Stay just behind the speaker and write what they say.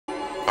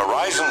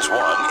Horizons 1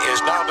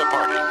 is now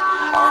departing.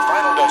 Our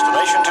final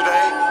destination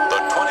today, the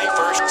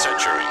 21st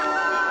century.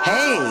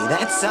 Hey,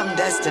 that's some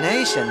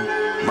destination.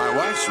 My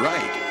wife's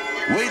right.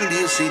 Wait till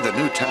you see the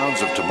new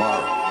towns of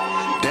tomorrow.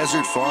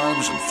 Desert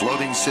farms and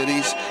floating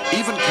cities,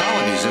 even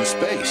colonies in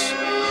space.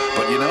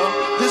 But you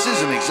know, this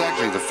isn't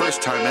exactly the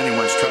first time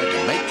anyone's tried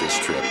to make this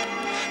trip.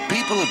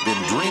 People have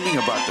been dreaming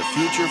about the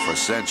future for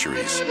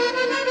centuries.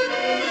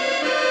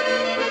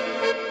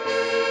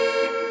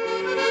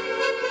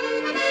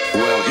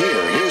 Well,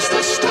 here's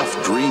the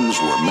stuff dreams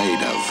were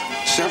made of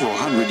several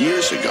hundred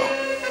years ago.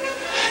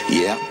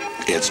 Yeah,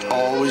 it's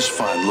always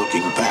fun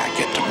looking back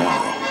at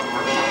tomorrow.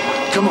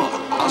 Come on,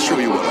 I'll show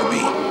you what I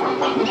mean.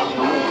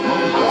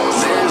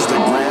 There's the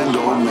grand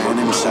old man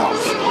himself,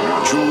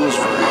 Jules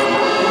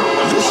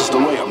Verne. This is the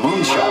way a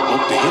moonshot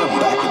looked to him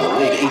back in the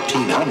late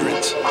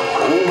 1800s.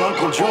 Old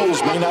Uncle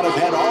Jules may not have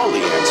had all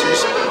the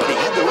answers, but he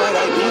had the right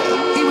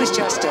idea. He was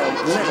just a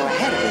little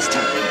ahead of his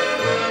time.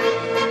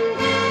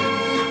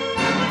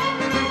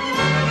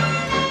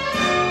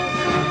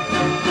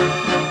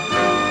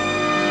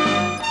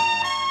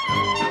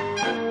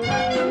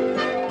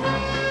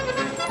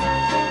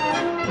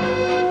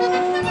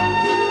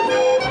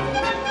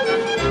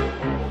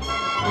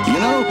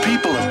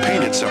 People have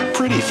painted some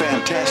pretty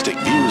fantastic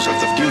views of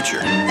the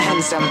future.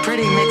 And some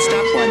pretty mixed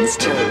up ones,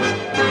 too.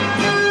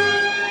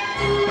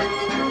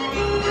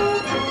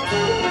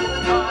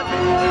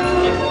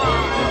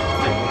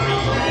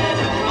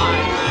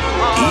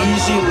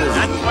 Easy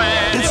living.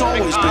 It's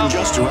always been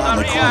just around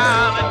the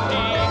corner.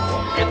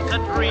 It's a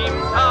dream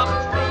come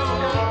true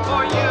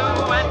for you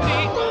and me.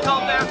 So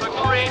there's a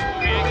great,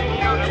 big,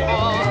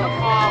 beautiful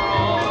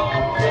tomorrow.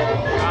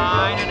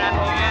 Shining at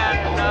the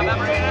end of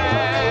every day.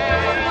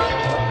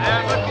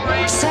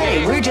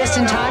 Say, we're just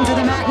in time for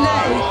the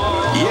matinee.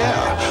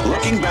 Yeah,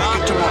 looking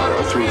back at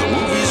tomorrow through the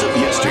movies of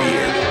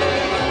yesteryear.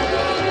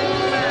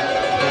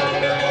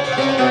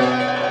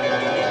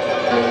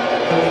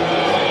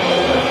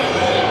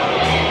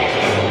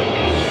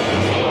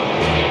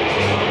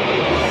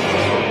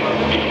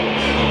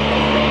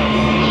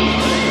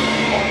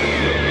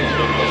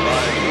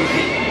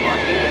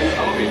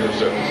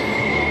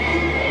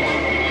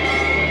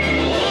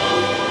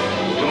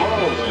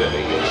 Tomorrow's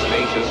living in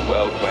spacious,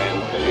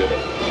 well-planned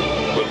community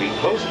will be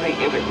closely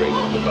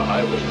integrated with the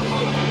highway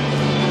system.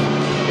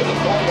 In the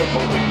form of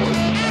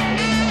motorsports.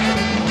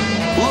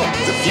 Look,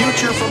 the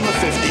future from the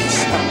 50s.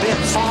 A bit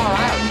far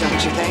out,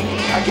 don't you think?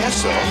 I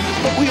guess so,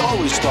 but we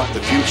always thought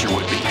the future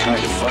would be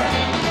kind of fun.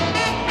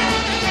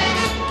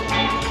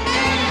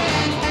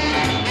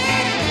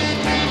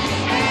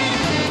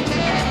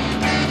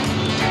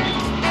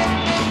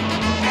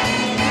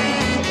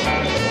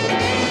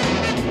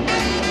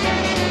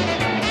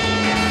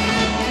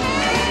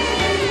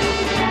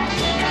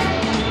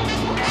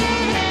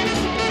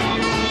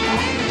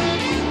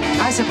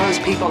 I suppose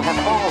people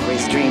have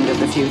always dreamed of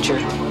the future.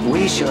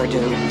 We sure do.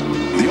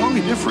 The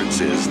only difference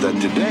is that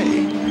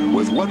today,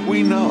 with what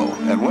we know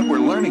and what we're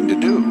learning to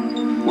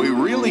do, we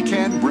really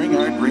can bring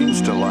our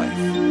dreams to life.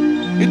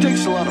 It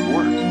takes a lot of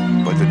work,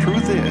 but the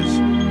truth is,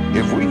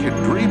 if we can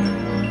dream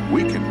it,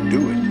 we can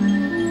do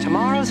it.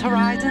 Tomorrow's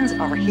horizons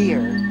are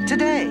here,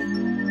 today.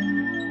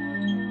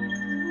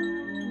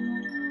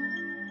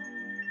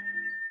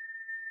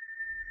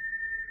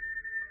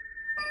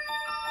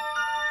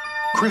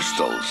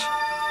 Crystals.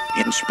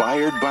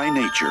 Inspired by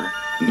nature,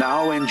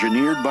 now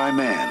engineered by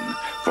man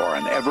for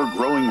an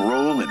ever-growing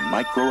role in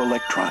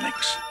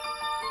microelectronics.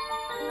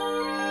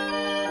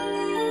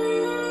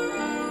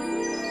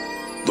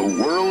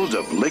 The world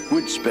of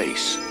liquid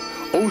space,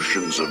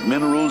 oceans of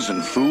minerals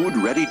and food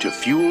ready to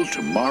fuel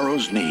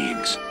tomorrow's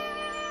needs.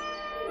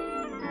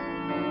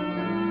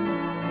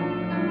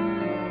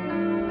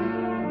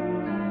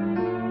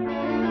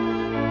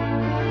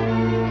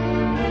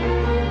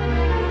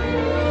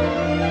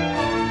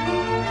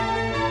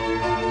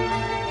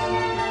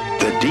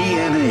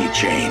 DNA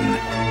chain.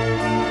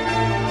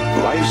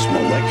 Life's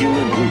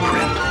molecular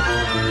blueprint.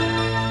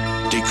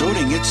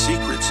 Decoding its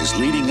secrets is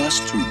leading us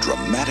to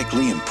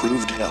dramatically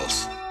improved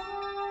health.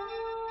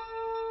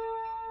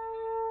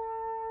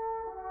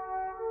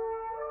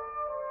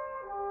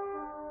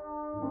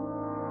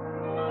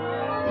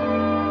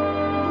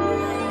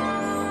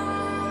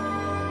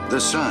 The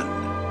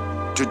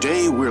sun.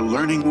 Today we're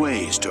learning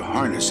ways to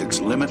harness its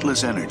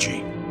limitless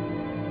energy.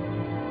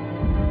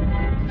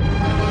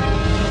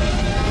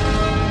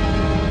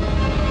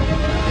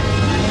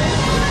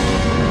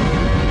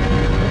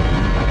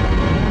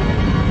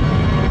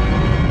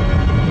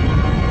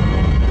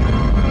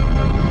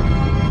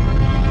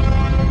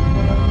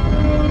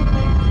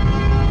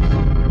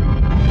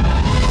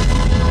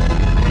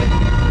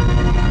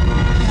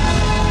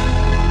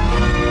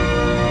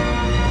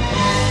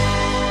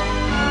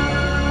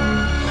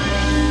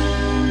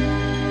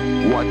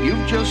 What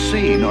you've just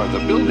seen are the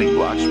building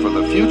blocks for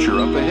the future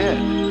up ahead.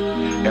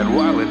 And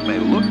while it may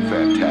look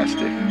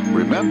fantastic,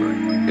 remember,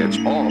 it's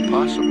all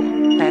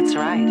possible. That's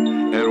right.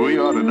 And we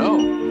ought to know.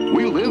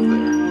 We live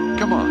there.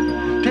 Come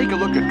on, take a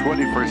look at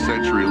 21st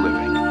century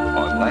living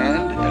on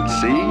land, at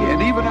sea,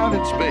 and even out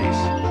in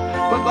space.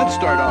 But let's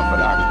start off at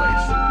our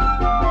place.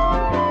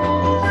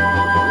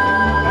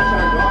 That's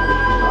our daughter.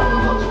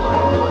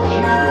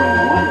 She's doing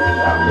wonders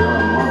out there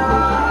on one of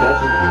those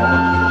desert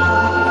farms.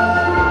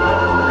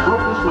 I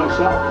wrote this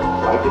myself.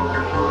 Like it?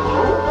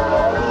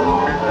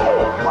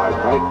 My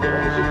wife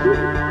is a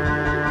goodie.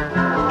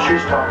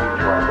 She's talking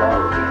to our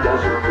daughter, the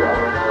desert girl.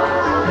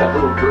 That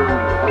little girl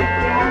you hug in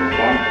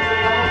China.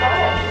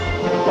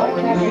 Like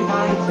it?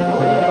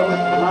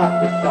 Love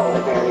the solar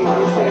berry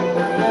music.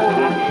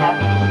 I'm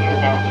happy to hear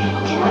that.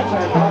 Tonight's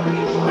our daughter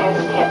has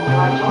kept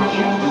watching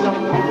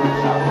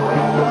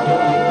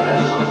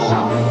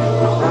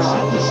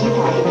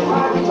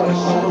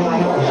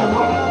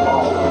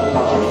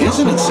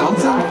Isn't it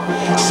something?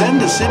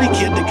 Send a city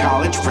kid to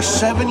college for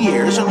 7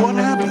 years and what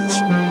happens?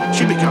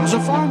 She becomes a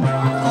farmer.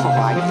 Oh,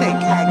 I think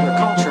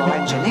agricultural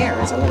engineer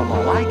is a little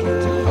more like it.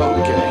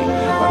 Okay,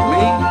 but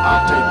me,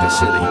 I'll take the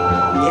city.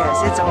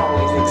 Yes, it's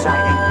always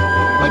exciting.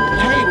 But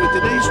hey, with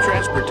today's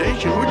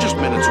transportation, we're just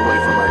minutes away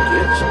from our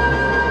kids.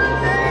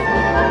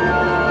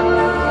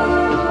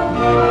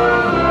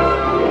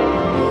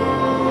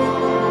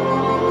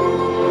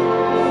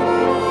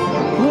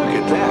 Look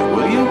at that,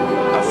 will you?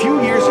 A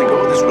few years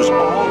ago, this was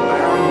all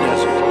barren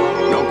desert.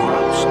 No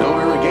crops, no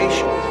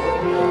irrigation.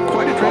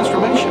 Quite a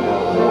transformation.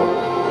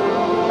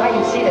 I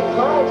can see the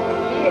clouds from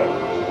here.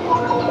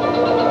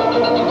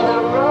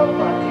 The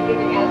robots are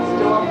giving us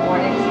storm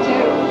warnings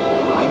too.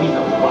 I mean,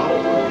 a lot.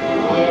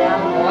 Yeah,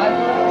 one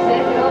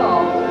says it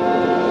all.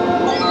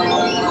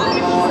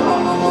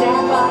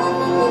 Stand by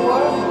for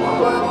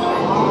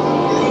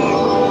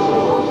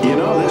You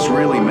know, this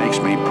really makes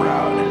me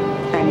proud.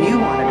 And you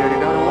wanted her to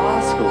go to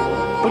law school.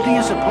 But do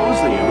you suppose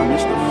they ever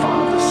miss the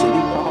fun of the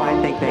city? Oh, I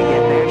think they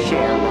get their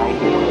share right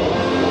here.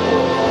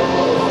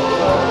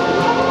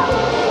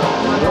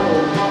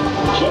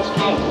 Just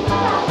him.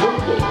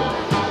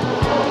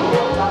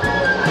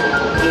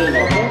 In a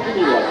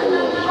company like the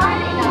world.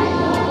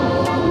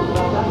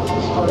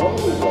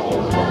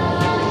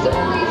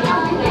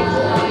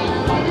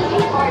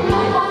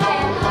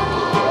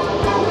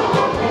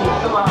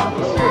 Come on,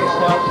 be serious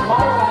now. Why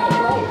are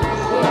you late?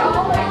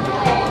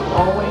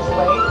 Always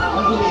late?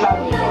 You got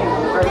me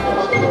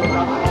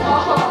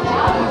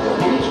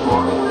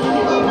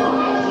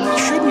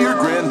Shouldn't your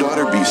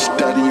granddaughter be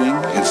studying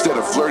instead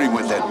of flirting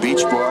with that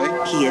beach boy?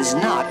 He is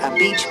not a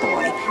beach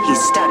boy.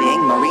 He's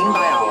studying marine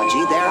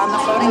biology there on the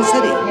floating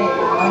city.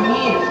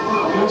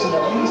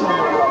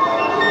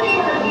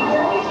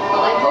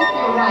 Well, I hope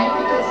you're right,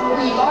 because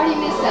we've already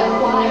missed that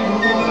flyer.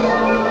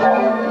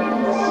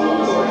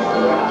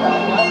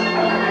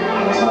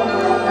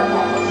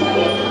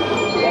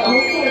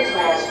 Okay,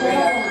 class,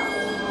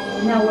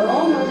 now we're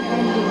almost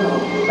ready to go,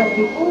 but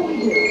before we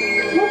do,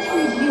 let's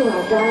review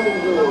our diving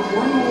rules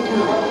one more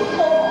time.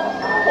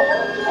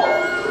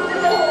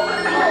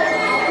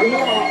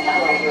 Relax,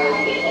 however.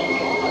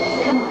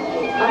 Come on,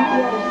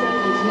 underwater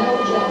safety's no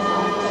joke.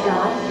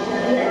 Scott?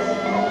 Yes,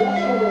 let's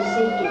go those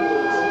safety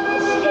rules.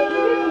 Stay in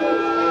your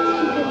place,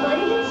 keep your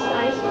money in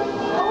sight,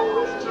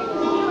 always check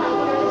the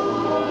parameters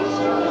before you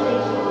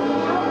circulate.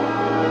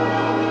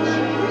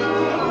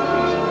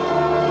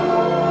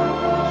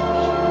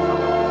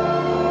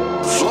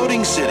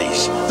 Floating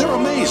cities, they're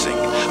amazing.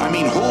 I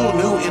mean, whole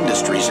new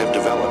industries have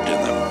developed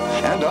in them.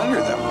 And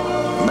under them,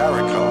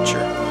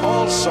 mariculture,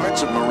 all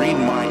sorts of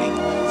marine mining,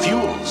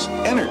 fuels,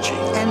 energy.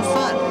 And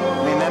fun.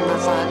 Remember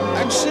fun?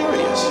 I'm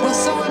serious. Well,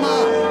 so am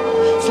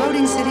I.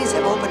 Floating cities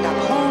have opened up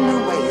whole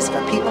new ways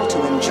for people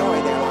to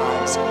enjoy their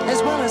lives,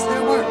 as well as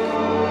their work.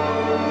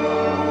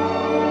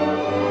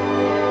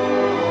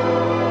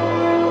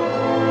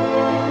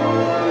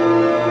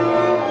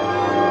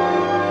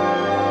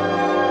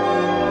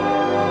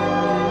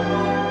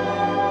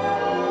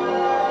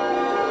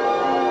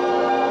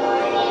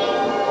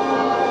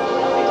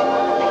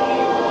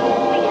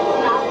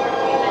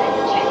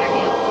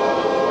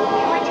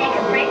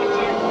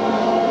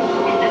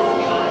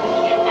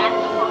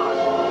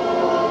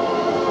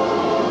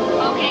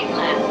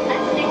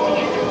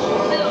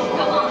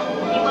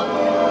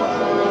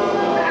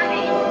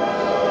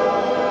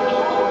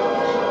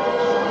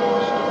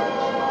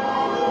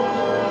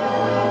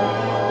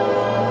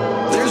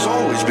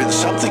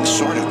 Something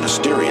sort of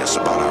mysterious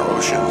about our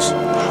oceans.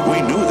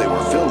 We knew they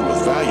were filled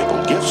with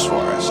valuable gifts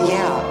for us.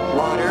 Yeah,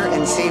 water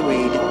and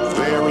seaweed.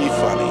 Very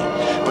funny.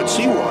 But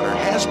seawater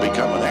has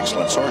become an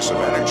excellent source of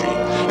energy,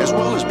 as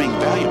well as being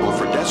valuable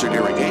for desert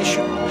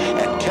irrigation.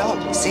 And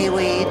kelp.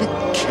 Seaweed.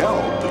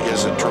 Kelp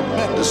is a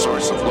tremendous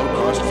source of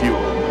low-cost fuel.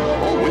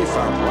 Oh, we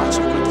found lots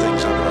of good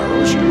things under our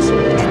oceans.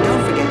 And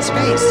don't forget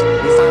space.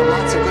 We found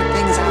lots of good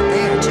things out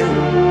there, too.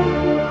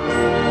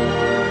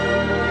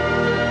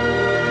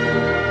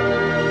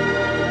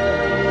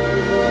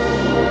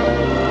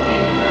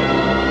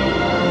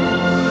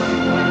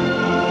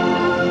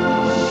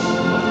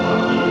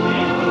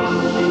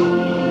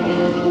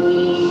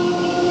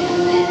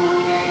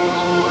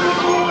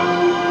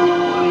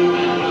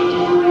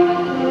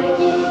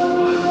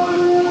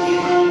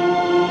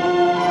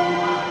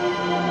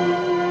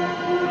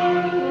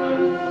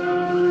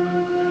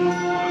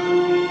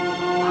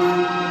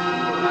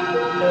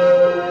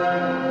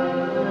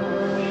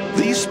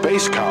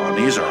 space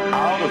colonies are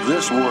out of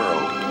this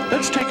world.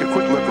 Let's take a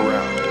quick look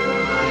around.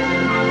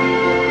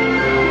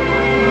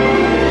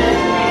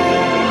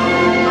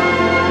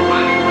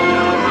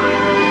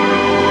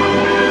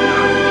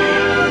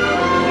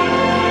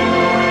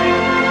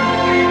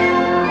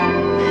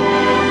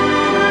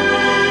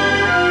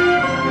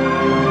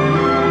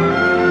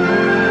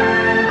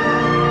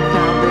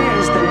 Now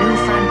there's the new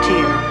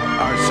frontier.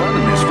 Our son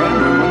and his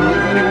family wouldn't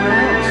live anywhere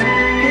else.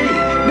 Hey,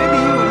 maybe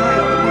you and I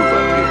ought to move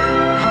up here.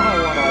 Oh,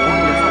 what a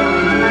wonderful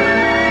idea.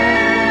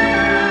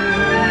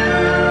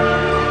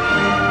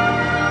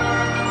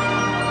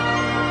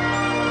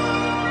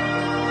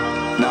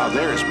 Now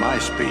there's my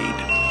speed.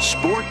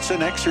 Sports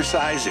and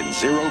exercise in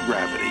zero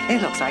gravity.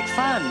 It looks like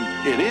fun.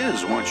 It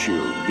is once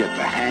you get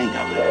the hang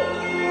of it.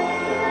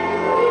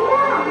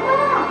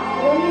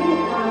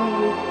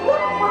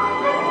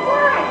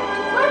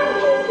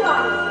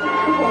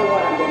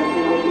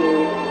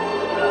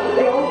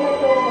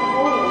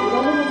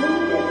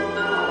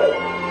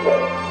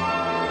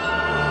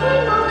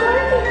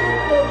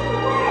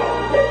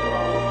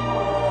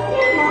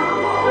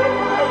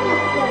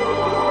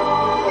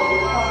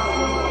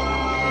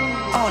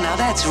 Oh, now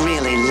that's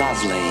really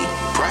lovely.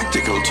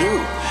 Practical,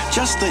 too.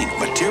 Just think,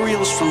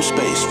 materials from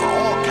space for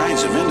all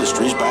kinds of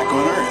industries back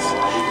on Earth.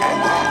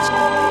 And that's...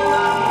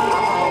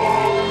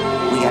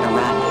 We gotta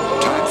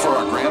run. time for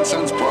our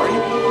grandson's party?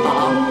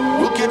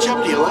 We'll catch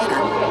up to you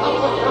later.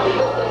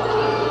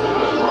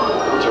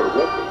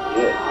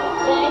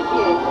 Thank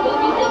you.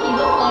 Don't you think he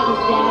looks like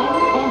his dad,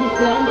 and his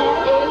granddad,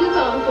 and his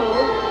uncle,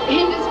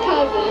 and his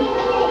cousin?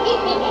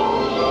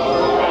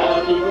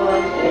 Happy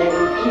birthday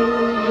to you. Happy birthday to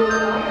you.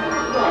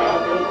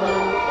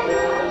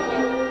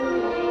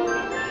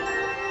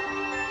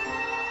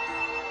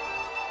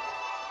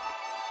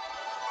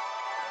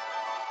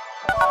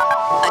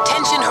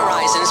 Attention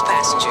Horizons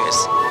passengers.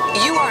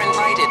 You are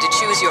invited to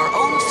choose your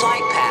own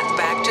flight path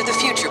back to the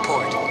future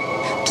port.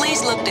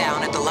 Please look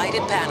down at the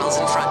lighted panels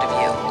in front of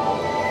you.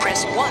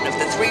 Press one of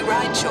the three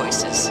ride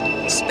choices: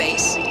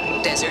 space,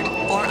 desert,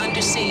 or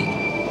undersea.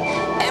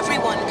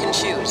 Everyone can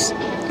choose.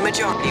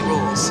 Majority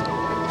rules.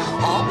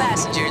 All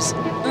passengers,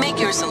 make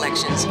your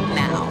selections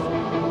now.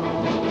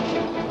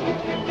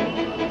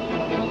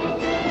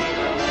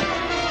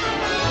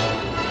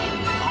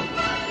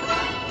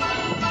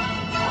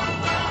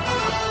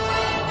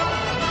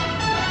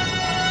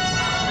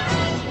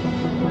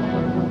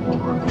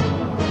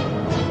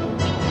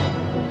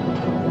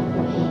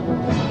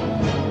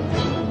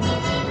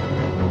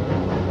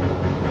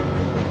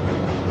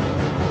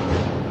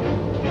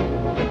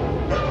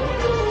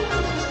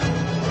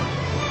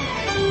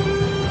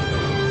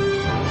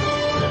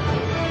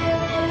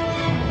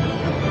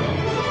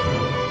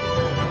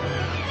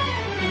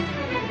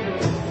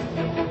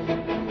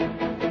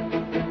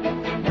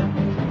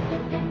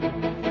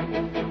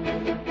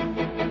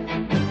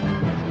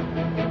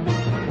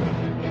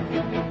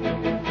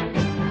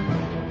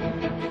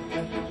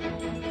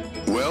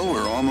 Well,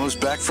 we're almost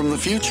back from the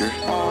future.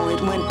 Oh,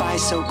 it went by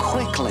so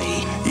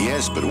quickly.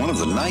 Yes, but one of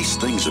the nice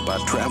things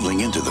about traveling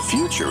into the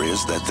future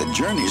is that the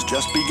journey's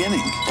just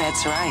beginning.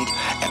 That's right.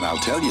 And I'll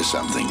tell you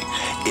something,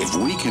 if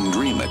we can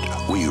dream it,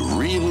 we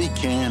really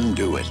can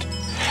do it.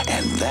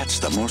 And that's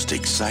the most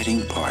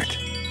exciting part.